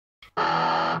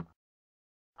Hey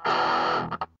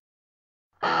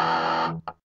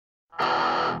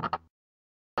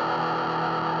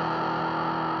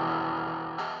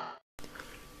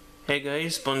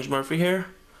guys, Sponge Murphy here,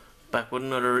 back with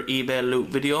another eBay loot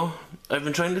video. I've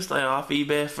been trying to stay off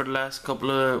eBay for the last couple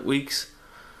of weeks,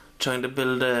 trying to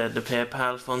build the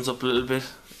PayPal funds up a little bit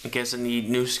in case any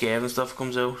new scam and stuff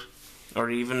comes out, or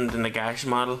even the Nagash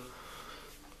model.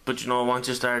 But you know, once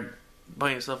you start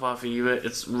buying stuff off eBay,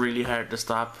 it's really hard to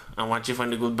stop, and once you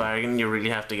find a good bargain, you really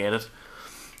have to get it.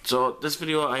 So this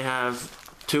video I have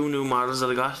two new models that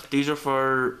I got. These are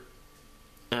for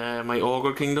my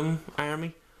Ogre Kingdom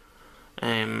army.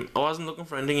 I wasn't looking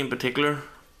for anything in particular,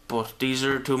 but these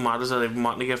are two models that I've been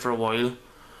wanting to get for a while,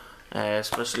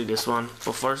 especially this one.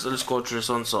 But first I'll just go through this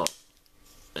one. So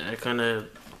kind of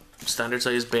standard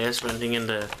size base for anything in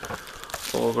the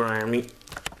Ogre army.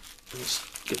 Let's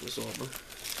get this open.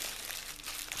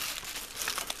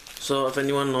 So if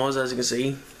anyone knows, as you can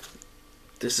see,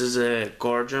 this is a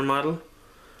Gorger model.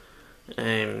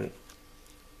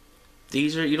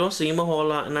 These are, you don't see them a whole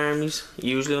lot in armies.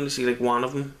 You usually only see like one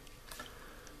of them.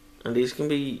 And these can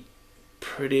be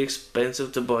pretty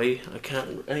expensive to buy. I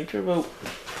think they're about,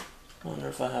 I wonder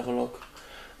if I have a look.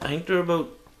 I think they're about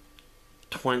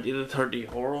 20 to 30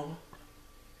 euro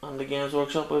on the Games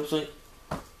Workshop website.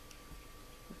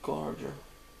 Gorger.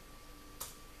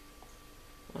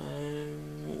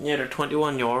 Yeah, they're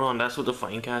 21 euro, and that's with the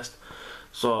fine cast.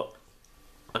 So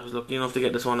I was lucky enough to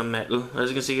get this one in metal. As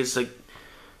you can see, it's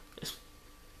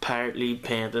partly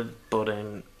painted, but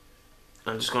I'm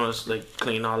just gonna like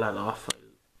clean all that off,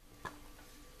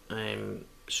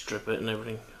 strip it and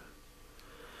everything.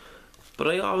 But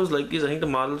I always like these. I think the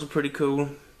models are pretty cool.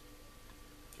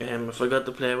 If I got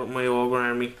to play with my Ogre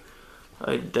army,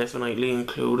 I'd definitely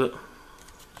include it.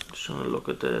 Just trying to look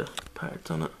at the parts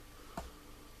on it.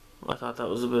 I thought that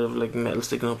was a bit of like metal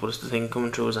sticking up, but it's the thing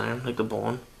coming through his arm, like the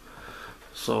bone.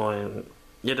 So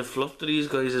yeah, the fluff to these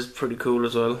guys is pretty cool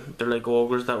as well. They're like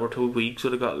ogres that were too weak, so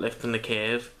they got left in the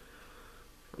cave.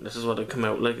 This is what they come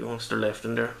out like once they're left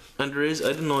in there. And there is, I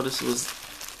didn't know this was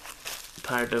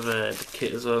part of the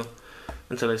kit as well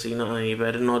until I seen it on eBay.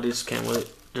 I didn't know this came with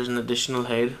it. There's an additional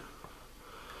head.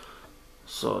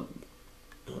 So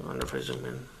I wonder if I zoom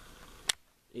in.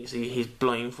 You see he's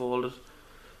blindfolded.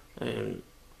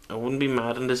 I wouldn't be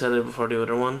mad in this head before the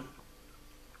other one.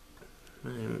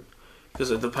 Because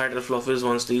the part of the fluff is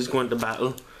once these go into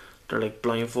battle, they're like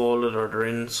blindfolded or they're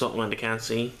in something and they can't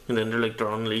see, and then they're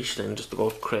unleashed and just to go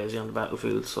crazy on the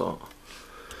battlefield. So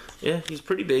yeah, he's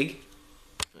pretty big.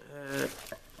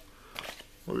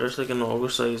 Well, there's like an ogre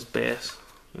sized base,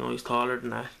 you know, he's taller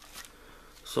than that.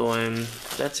 So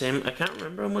that's him. I can't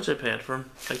remember how much I paid for him.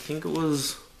 I think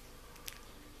it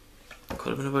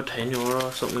could have been about 10 euro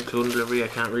or something including delivery. I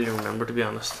can't really remember, to be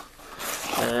honest.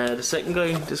 The second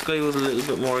guy, this guy was a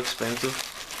little bit more expensive.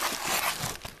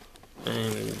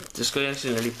 This guy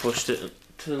actually nearly pushed it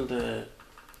till the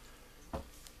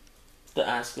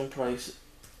asking price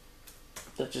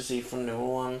that you see for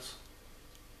newer ones.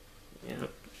 Yeah,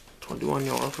 21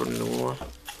 euro for the newer one.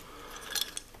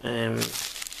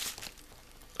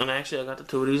 And actually I got the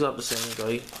two of these off the same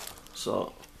guy.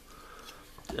 So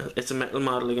it's a metal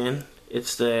model again.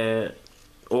 It's the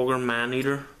Ogre Man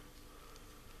Eater.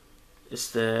 I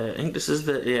think this is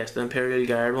it's the Imperial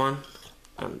Guard one.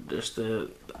 And there's the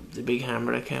big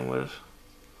hammer that came with it.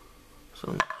 So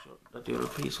I'm not sure that the other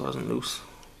piece wasn't loose.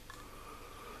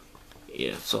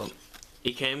 Yeah, so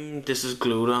this is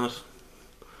glued on it.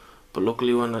 But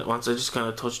luckily once I just kind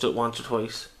of touched it once or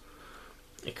twice,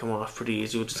 it came off pretty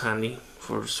easy, which is handy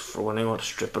for when I want to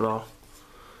strip it off.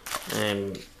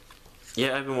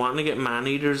 Yeah, I've been wanting to get man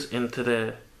eaters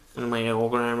into my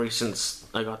Ogre army since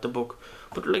I got the book.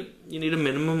 But like, you need a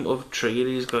minimum of 3 of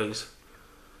these guys.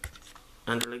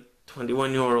 And they're like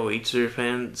 21 euro each, so you're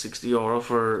paying 60 euro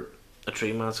for a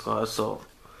 3-man squad. So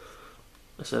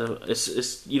I said,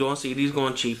 you don't see these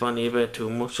going cheap on eBay too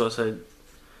much. So I said,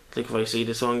 like, if I see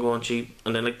this one going cheap,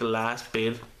 and then like the last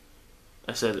bid,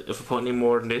 I said, if I put any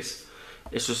more than this,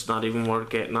 it's just not even worth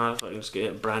getting on. If I can just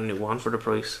get a brand new one for the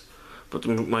price. But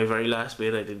my very last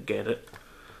bid, I did get it.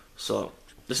 So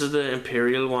this is the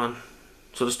Imperial one.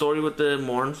 So the story with the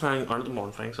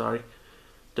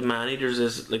the man eaters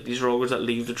is like these rogues that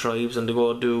leave the tribes and they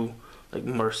go do like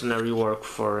mercenary work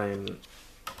for I don't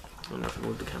know if I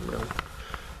move the camera down.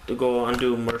 They go and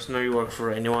do mercenary work for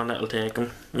anyone that'll take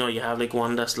them. You know, you have like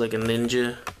one that's like a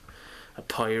ninja, a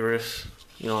pirate.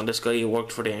 You know, and this guy, he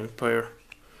worked for the Empire.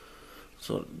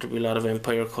 So there'll be a lot of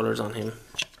Empire colours on him.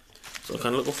 So I'm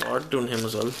kind of looking forward to doing him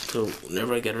as well. So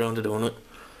whenever I get around to doing it,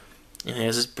 and he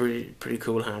has this pretty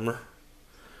cool hammer,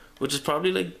 which is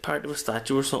probably like part of a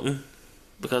statue or something,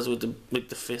 because with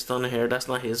the fist on the hair, that's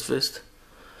not his fist.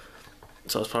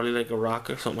 So it's probably like a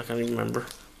rock or something. I can't even remember.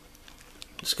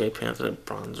 This guy painted it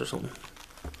bronze or something.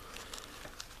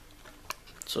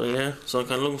 So yeah, so I'm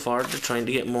kind of looking forward to trying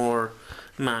to get more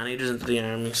man-eaters into the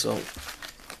army. So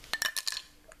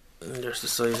and there's the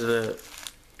size of the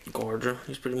Gorger.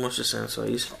 He's pretty much the same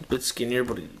size. A bit skinnier,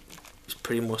 but he's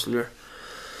pretty muscular.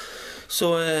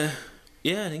 So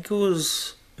yeah, I think it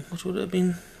was, what would it have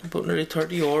been? About nearly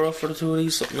 €30 for the two of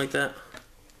these, something like that.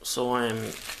 So I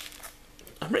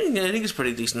think it's a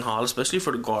pretty decent haul, especially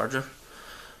for the Gorger.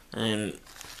 And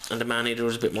the man-eater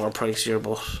was a bit more pricier,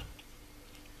 but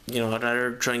you know, I'd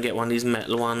rather try and get one of these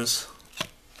metal ones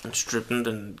and strip them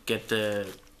than get the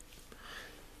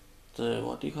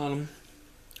what do you call them?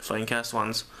 Fine cast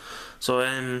ones. So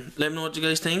let me know what you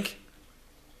guys think.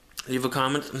 Leave a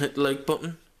comment and hit the like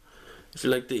button if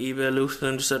you like the eBay loot that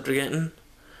I'm just after getting.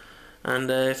 And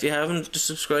if you haven't, just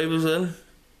subscribe as well.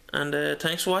 And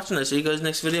thanks for watching. I'll see you guys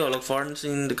next video. I look forward to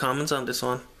seeing the comments on this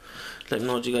one. Let me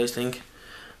know what you guys think.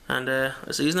 And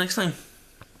I'll see you next time.